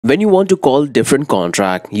When you want to call different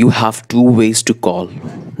contract, you have two ways to call.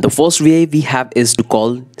 The first way we have is to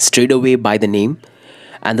call straight away by the name,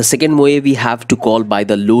 and the second way we have to call by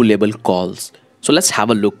the low level calls. So let's have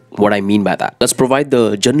a look what I mean by that. Let's provide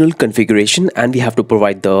the general configuration and we have to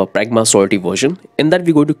provide the Pragma Solidity version. In that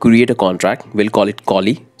we're going to create a contract. We'll call it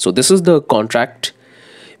callie. So this is the contract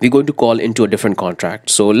we're going to call into a different contract.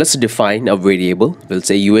 So let's define a variable. We'll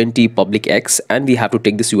say unt public x and we have to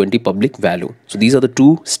take this unt public value. So these are the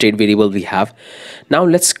two state variables we have. Now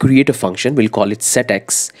let's create a function. We'll call it set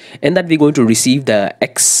x, and that we're going to receive the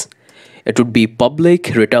x. It would be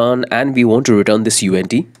public return and we want to return this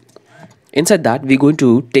unt. Inside that we're going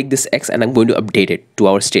to take this x and I'm going to update it to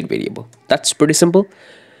our state variable. That's pretty simple.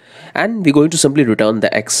 And we're going to simply return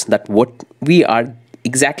the x, that what we are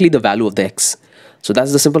exactly the value of the x. So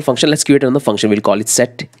that's the simple function. Let's create another function. We'll call it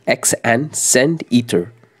set x and send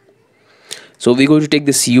ether. So we're going to take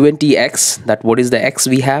this unt x, that what is the x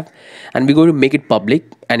we have, and we're going to make it public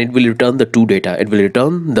and it will return the two data. It will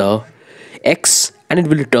return the x and it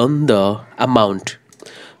will return the amount.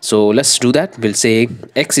 So let's do that. We'll say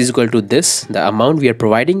x is equal to this, the amount we are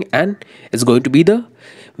providing, and it's going to be the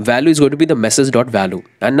value is going to be the message.value.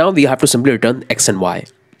 And now we have to simply return x and y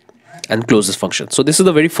and close this function. So this is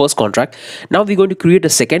the very first contract. Now we're going to create a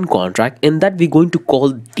second contract. In that we're going to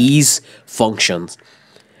call these functions,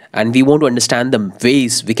 and we want to understand the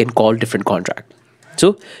ways we can call different contract.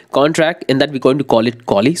 So contract, in that we're going to call it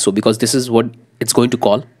callie. So because this is what it's going to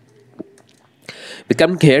call, we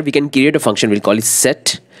come here, we can create a function. We'll call it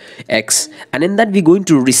set x, and in that we're going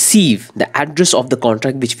to receive the address of the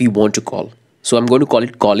contract which we want to call. So I'm going to call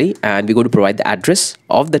it callie and we're going to provide the address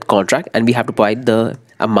of that contract, and we have to provide the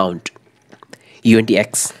amount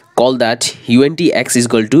untx. Call that untx is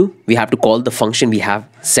equal to, we have to call the function we have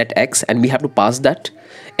set x, and we have to pass that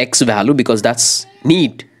x value because that's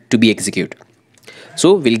need to be executed.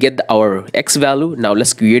 So we'll get our x value. Now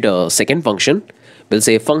let's create a second function. We'll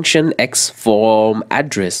say function x from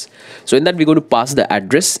address. So in that we're going to pass the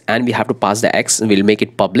address and we have to pass the x, and we'll make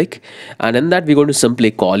it public. And in that we're going to simply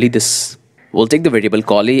callie this. We'll take the variable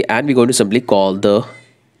callie and we're going to simply call the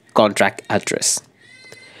contract address.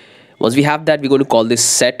 Once we have that, we're going to call this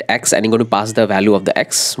set x and we're going to pass the value of the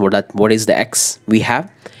x, what is the x we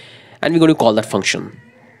have, and we're going to call that function.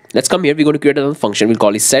 Let's come here, we're going to create another function. We'll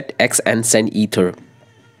call it set x and send ether.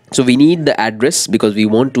 So we need the address because we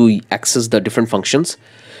want to access the different functions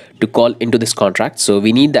to call into this contract. So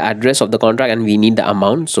we need the address of the contract and we need the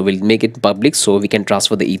amount. So we'll make it public so we can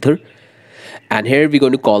transfer the ether. And here we're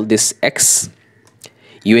going to call this x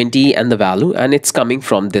unt and the value, and it's coming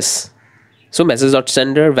from this. So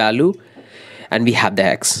message.sender value, and we have the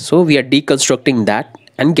x. So we are deconstructing that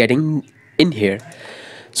and getting in here.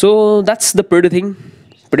 So that's the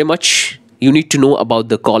pretty much you need to know about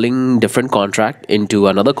the calling different contract into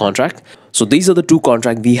another contract. So these are the two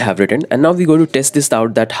contracts we have written, and now we're going to test this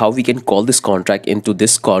out, that how we can call this contract into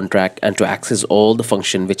this contract and to access all the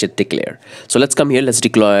function which it declare. So let's come here, let's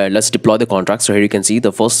deploy the contract. So here you can see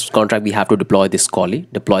the first contract we have to deploy this callie,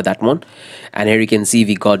 deploy that one, and here you can see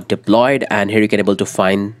we got deployed, and here you can able to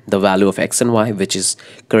find the value of x and y, which is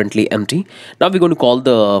currently empty. Now we're going to call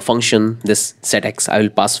the function this set x. I will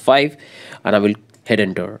pass 5 and I will hit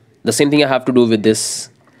enter. The same thing I have to do with this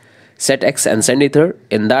set x and send ether.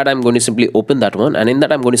 In that I'm going to simply open that one, and in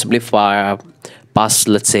that I'm going to simply pass,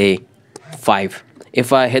 let's say 5.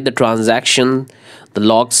 If I hit the transaction, the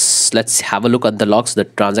logs, let's have a look at the logs. The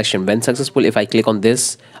transaction went successful. If I click on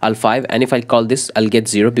this, I'll 5, and if I call this, I'll get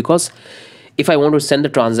 0, because if I want to send the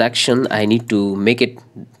transaction, I need to make it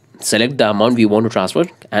select the amount we want to transfer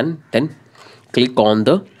and then click on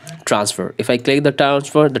the transfer. If I click the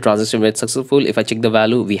transfer, the transaction went successful. If I check the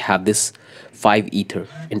value, we have this 5 ether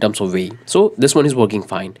in terms of weight. So this one is working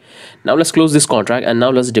fine. Now let's close this contract, and now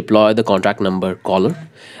let's deploy the contract number caller,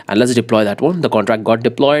 and let's deploy that one. The contract got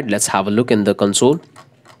deployed. Let's have a look in the console.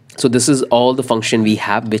 So this is all the function we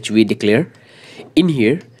have which we declare in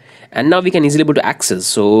here, and now we can easily able to access.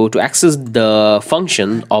 So to access the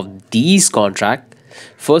function of these contract,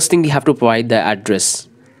 first thing we have to provide the address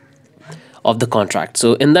of the contract.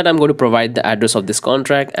 So in that I'm going to provide the address of this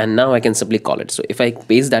contract, and now I can simply call it. So if I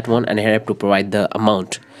paste that one, and here I have to provide the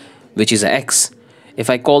amount, which is x. If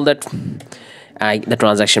I call that, the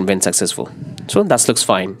transaction went successful. So that looks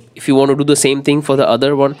fine. If you want to do the same thing for the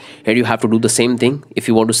other one, here you have to do the same thing. If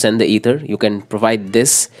you want to send the ether, you can provide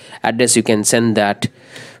this address, you can send that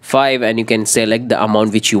 5, and you can select the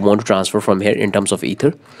amount which you want to transfer from here in terms of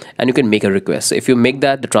ether, and you can make a request. So if you make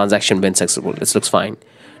that, the transaction went successful. This looks fine.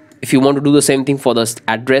 If you want to do the same thing for the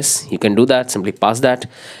address, you can do that. Simply pass that,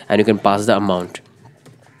 and you can pass the amount.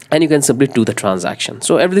 and you can simply do the transaction.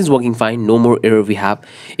 So everything's working fine, no more error we have.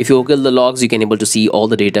 If you open the logs, you can able to see all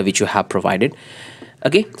the data which you have provided.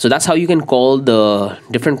 Okay, so that's how you can call the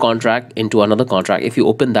different contract into another contract. If you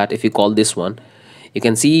open that, if you call this one, you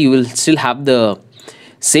can see you will still have the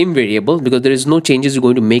same variable, because there is no changes you're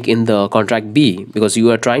going to make in the contract B, because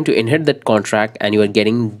you are trying to inherit that contract and you are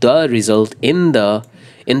getting the result in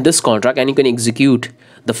this contract, and you can execute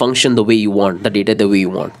the function the way you want, the data the way you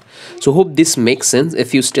want. So hope this makes sense.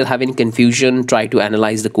 If you still have any confusion, try to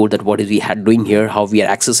analyze the code, that what is we had doing here, how we are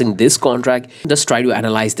accessing this contract. Just try to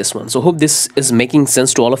analyze this one. So hope this is making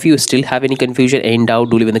sense to all of you. Still have any confusion, any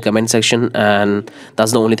doubt, do leave in the comment section, and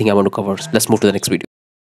that's the only thing I want to cover. Let's move to the next video.